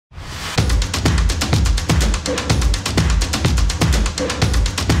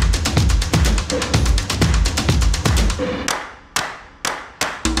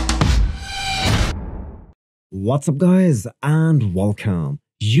What's up, guys, and welcome.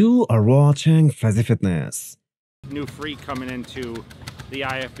 You are watching Fazi Fitness. New freak coming into the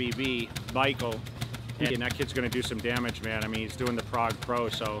IFBB, Michael, and that kid's going to do some damage, man. I mean, he's doing the Prague Pro,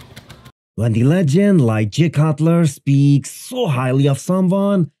 so. When the legend like Cutler speaks so highly of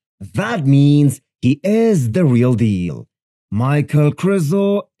someone, that means he is the real deal. Michal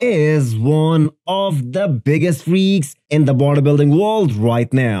Krizo is one of the biggest freaks in the bodybuilding world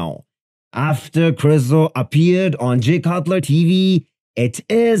right now. After Krizo appeared on Cutler TV, it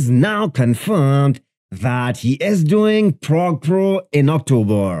is now confirmed that he is doing Prague Pro in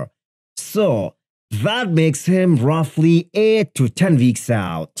October. So, that makes him roughly 8 to 10 weeks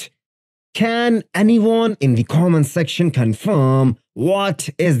out. Can anyone in the comment section confirm what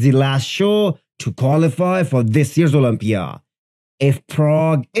is the last show to qualify for this year's Olympia? If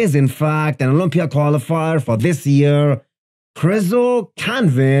Prague is in fact an Olympia qualifier for this year, Krizo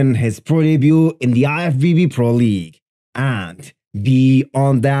can win his pro debut in the IFBB Pro League and be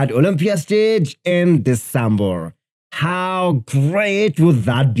on that Olympia stage in December. How great would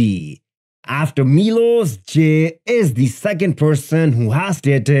that be? After Milos, Jay is the second person who has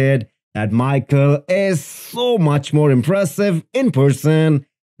stated that Michael is so much more impressive in person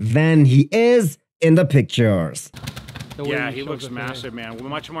than he is in the pictures. Yeah, he looks massive, man.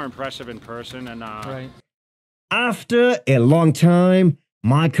 Much more impressive in person. And right. After a long time,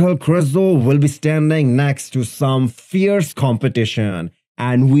 Michal Krizo will be standing next to some fierce competition,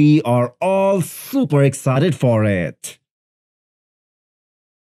 and we are all super excited for it.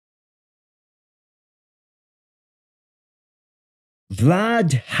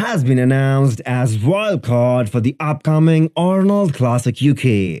 Vlad has been announced as wildcard for the upcoming Arnold Classic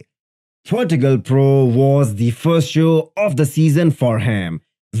UK. Portugal Pro was the first show of the season for him,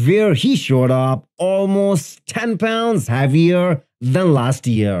 where he showed up almost 10 pounds heavier than last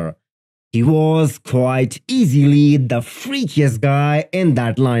year. He was quite easily the freakiest guy in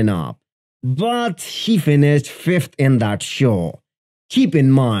that lineup, but he finished 5th in that show. Keep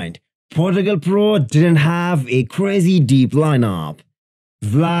in mind, Portugal Pro didn't have a crazy deep lineup.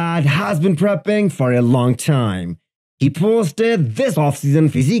 Vlad has been prepping for a long time. He posted this off-season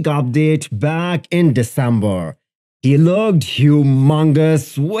physique update back in December. He looked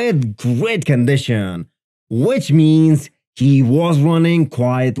humongous with great condition, which means he was running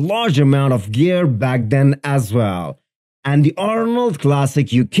quite large amount of gear back then as well. And the Arnold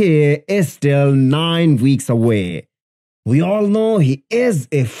Classic UK is still 9 weeks away. We all know he is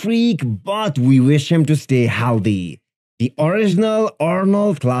a freak, but we wish him to stay healthy. The original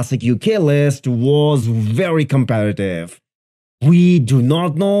Arnold Classic UK list was very competitive. We do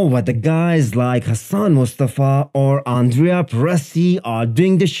not know whether guys like Hassan Mustafa or Andrea are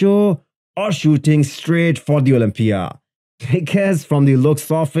doing the show or shooting straight for the Olympia. Because from the looks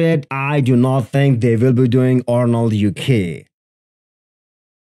of it, I do not think they will be doing Arnold UK.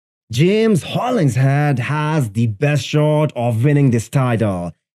 James Hollingshead has the best shot of winning this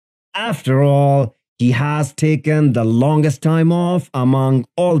title. After all, he has taken the longest time off among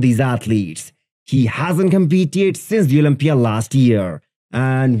all these athletes. He hasn't competed since the Olympia last year,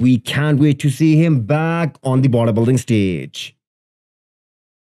 and we can't wait to see him back on the bodybuilding stage.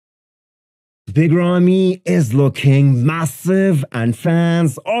 Big Ramy is looking massive, and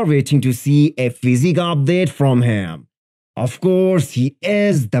fans are waiting to see a physique update from him. Of course, he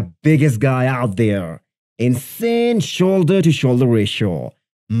is the biggest guy out there. Insane shoulder-to-shoulder ratio.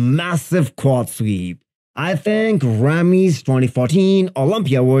 Massive quad sweep. I think Ramy's 2014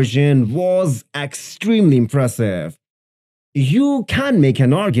 Olympia version was extremely impressive. You can make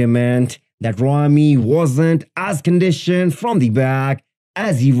an argument that Ramy wasn't as conditioned from the back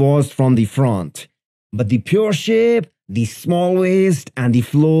as he was from the front. But the pure shape, the small waist, and the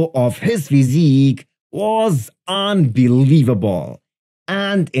flow of his physique was unbelievable.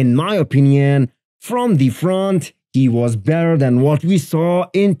 And in my opinion, from the front, he was better than what we saw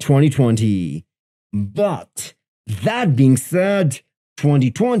in 2020. But that being said,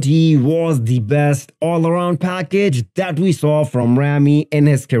 2020 was the best all-around package that we saw from Ramy in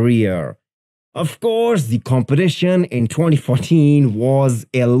his career. Of course, the competition in 2014 was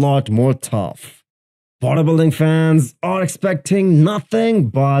a lot more tough. Bodybuilding fans are expecting nothing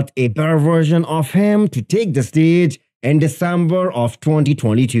but a better version of him to take the stage in December of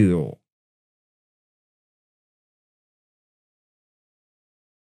 2022.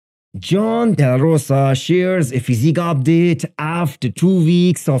 Jon De La Rosa shares a physique update after 2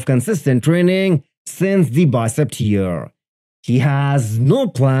 weeks of consistent training since the Bicep tier. He has no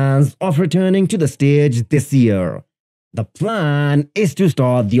plans of returning to the stage this year. The plan is to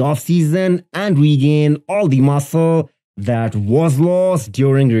start the off-season and regain all the muscle that was lost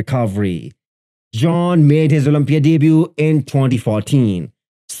during recovery. Jon made his Olympia debut in 2014,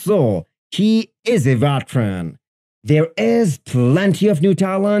 so he is a veteran. There is plenty of new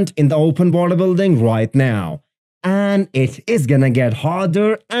talent in the open bodybuilding right now, and it is gonna get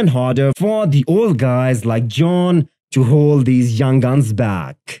harder and harder for the old guys like Jon to hold these young guns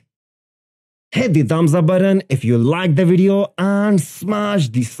back. Hit the thumbs up button if you liked the video and smash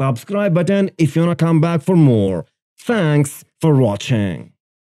the subscribe button if you wanna come back for more. Thanks for watching.